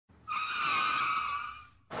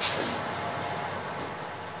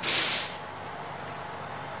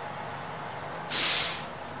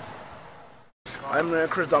I'm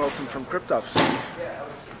Chris Donaldson from Cryptopsy,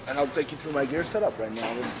 and I'll take you through my gear setup right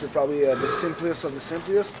now. It's probably the simplest of the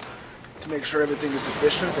simplest to make sure everything is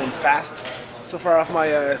efficient and fast. So far off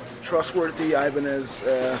my trustworthy Ibanez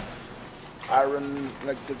iron,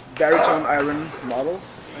 like the baritone iron model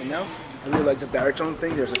right now. I really like the baritone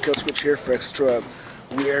thing. There's a kill switch here for extra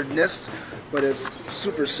weirdness, but it's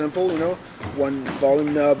super simple, you know. One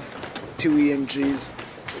volume knob, 2 EMGs.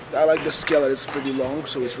 I like the skillet, it's pretty long,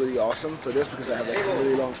 so it's really awesome for this because I have like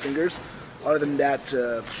really long fingers. Other than that,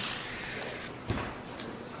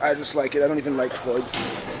 I just like it. I don't even like Floyd.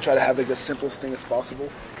 Try to have like the simplest thing as possible.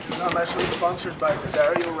 Now I'm actually sponsored by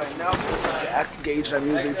Dario right now, so this is the act gauge I'm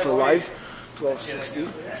using for live, 1260.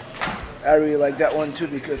 I really like that one too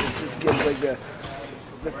because it just gives like the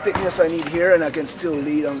thickness I need here, and I can still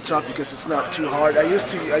lead on top because it's not too hard. I used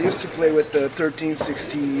to play with the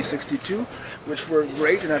 1360, 62, which were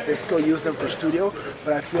great, and I still use them for studio.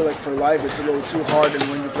 But I feel like for live it's a little too hard, and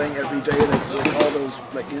when you're playing every day, like with all those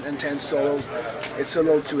like intense solos, it's a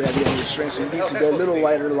little too heavy on your strings. So you need to go a little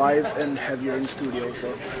lighter live and heavier in studio.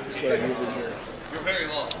 So that's what I'm using here. You're very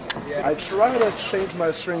long. I try to change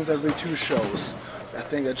my strings every 2 shows.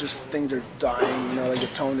 I just think they're dying, you know, like the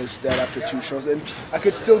tone is dead after 2 shows. And I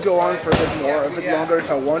could still go on for a bit more, a bit longer if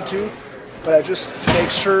I want to, but I just, to make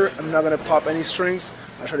sure I'm not going to pop any strings,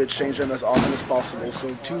 I try to change them as often as possible. So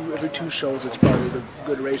every 2 shows is probably the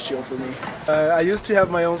good ratio for me. I used to have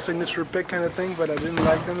my own signature pick kind of thing, but I didn't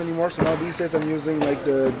like them anymore, so now these days I'm using like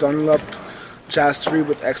the Dunlop Jazz 3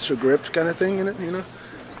 with extra grip kind of thing in it, you know,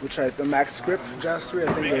 which the Max Grip Jazz 3,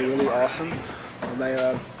 I think they're really awesome.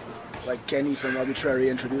 And like Kenny from Obituary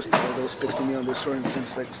introduced those picks to me on this tour, and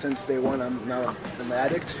since day one I'm now an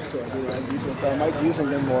addict, so I really like these ones. So I might be using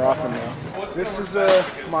them more often now. This is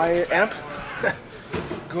my amp,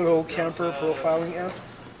 good old camper profiling amp.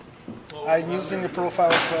 I'm using the profile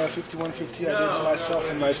of 5150 I did myself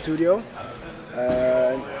in my studio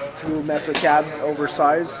through Mesa Cab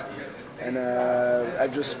oversize, and I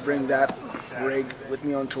just bring that rig with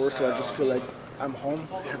me on tour, so I just feel like I'm home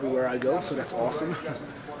everywhere I go, so that's awesome.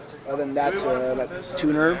 Other than that, like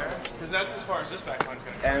tuner. Because that's as far as this backline's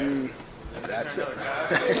going. And that's it.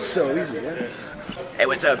 It's so easy, yeah. Hey,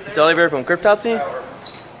 what's up? It's Oliver from Cryptopsy.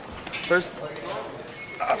 First,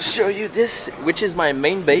 I'll show you this, which is my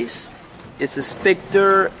main bass. It's a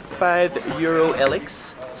Spectre 5 Euro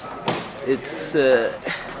LX. It's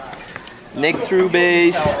neck-through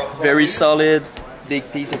bass, very solid, big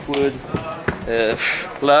piece of wood, a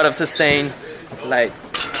lot of sustain, like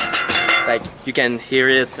you can hear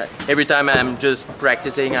it. Every time I'm just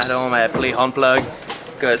practicing at home, I play unplug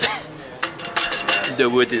because the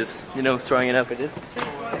wood is, you know, strong enough for this.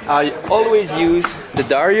 I always use the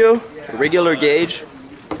Dario regular gauge,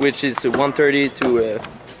 which is 130 to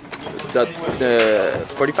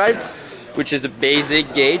 45, which is a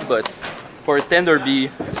basic gauge, but for a standard B,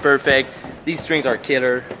 it's perfect. These strings are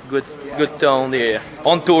killer, good tone. They're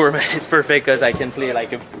on tour, it's perfect because I can play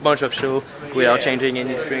like a bunch of shows without changing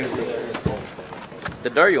any strings. The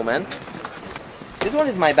Dario, man. This one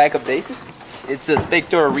is my backup bassist. It's a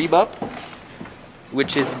Spectre Rebop,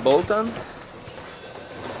 which is bolt-on,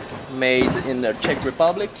 made in the Czech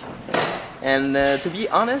Republic. And to be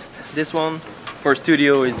honest, this one for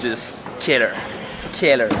studio is just killer.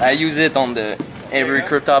 I use it on every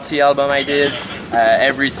Cryptopsy album I did,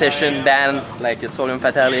 every session band, like a Solium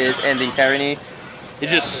Fatalis, Ending Tyranny.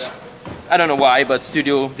 It's just, I don't know why, but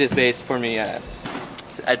studio, this bass for me,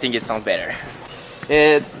 I think it sounds better.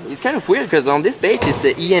 It's kind of weird because on this bass it's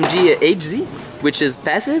the EMG HZ, which is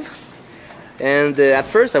passive. And at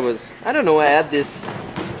first I don't know, I had this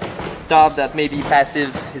thought that maybe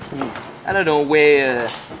passive is, I don't know, way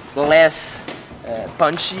less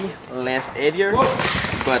punchy, less heavier.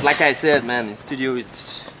 But like I said, man, in studio it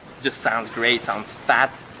just sounds great, sounds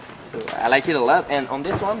fat. So I like it a lot. And on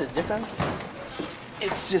this one it's different.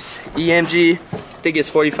 It's just EMG, I think it's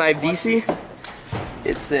 45 DC.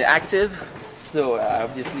 It's active. So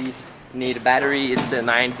obviously need a battery. It's a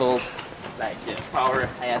 9 volt like power.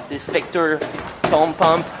 I have this Spectre tone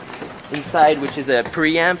pump inside, which is a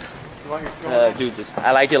preamp. Dude,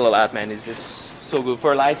 I like it a lot, man. It's just so good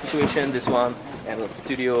for a live situation. This one, and with the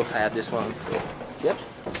studio, I have this one. So yep.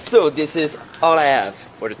 So this is all I have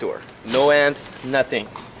for the tour. No amps, nothing.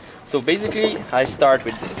 So basically, I start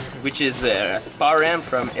with this, which is a power amp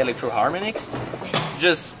from Electro Harmonix.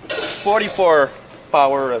 Just 44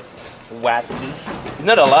 power watts. It's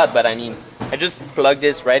not a lot, but I mean, I just plug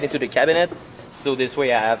this right into the cabinet, so this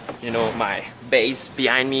way I have, you know, my bass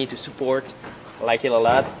behind me to support. I like it a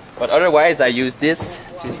lot. But otherwise, I use this.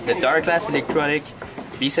 This is the Dark Class Electronic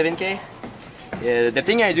B7K. The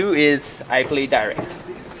thing I do is I play direct.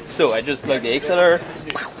 So I just plug the XLR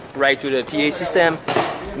right to the PA system,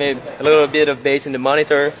 maybe a little bit of bass in the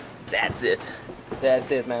monitor. That's it.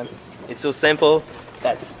 That's it, man. It's so simple.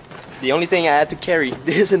 That's the only thing I had to carry,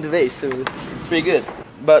 this and the bass, so pretty good.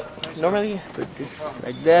 But normally put this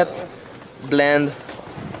like that, blend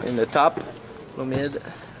in the top, low mid,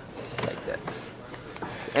 like that.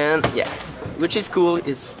 And yeah, which is cool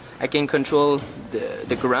is I can control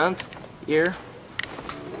the grunt here.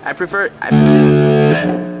 I prefer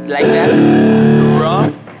like that,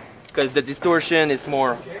 raw, because the distortion is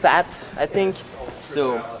more fat, I think.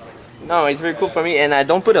 So no, it's very cool for me, and I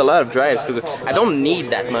don't put a lot of drive, so I don't need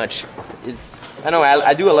that much. I know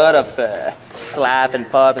I do a lot of slap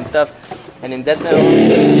and pop and stuff, and in death metal,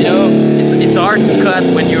 you know, it's hard to cut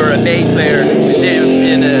when you're a bass player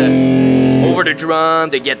over the drum,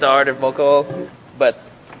 the guitar, the vocal, but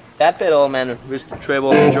that pedal, man, with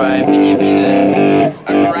treble and drive, they give me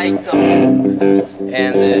a right tone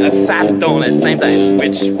and a fat tone at the same time,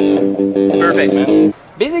 which is perfect, man.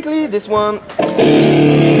 Basically, this one,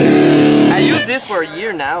 I use this for a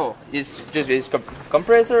year now. It's just this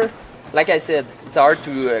compressor. Like I said, it's hard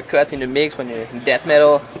to cut in the mix when you're in death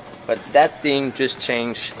metal, but that thing just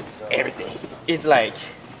changed everything. It's like,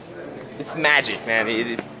 it's magic, man. It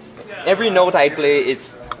is, every note I play,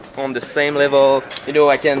 it's on the same level. You know,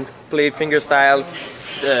 I can play fingerstyle,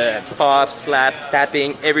 pop, slap,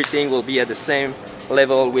 tapping, everything will be at the same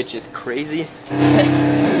level, which is crazy.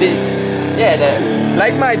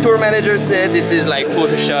 Like my tour manager said, this is like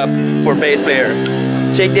Photoshop for bass player.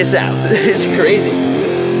 Check this out, it's crazy.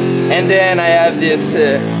 And then I have this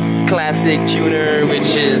classic tuner,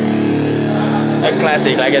 which is a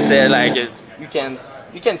classic, like I said, like you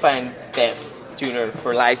can find best tuner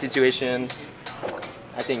for live situation.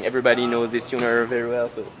 I think everybody knows this tuner very well,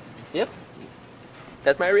 so yep,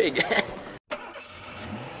 that's my rig.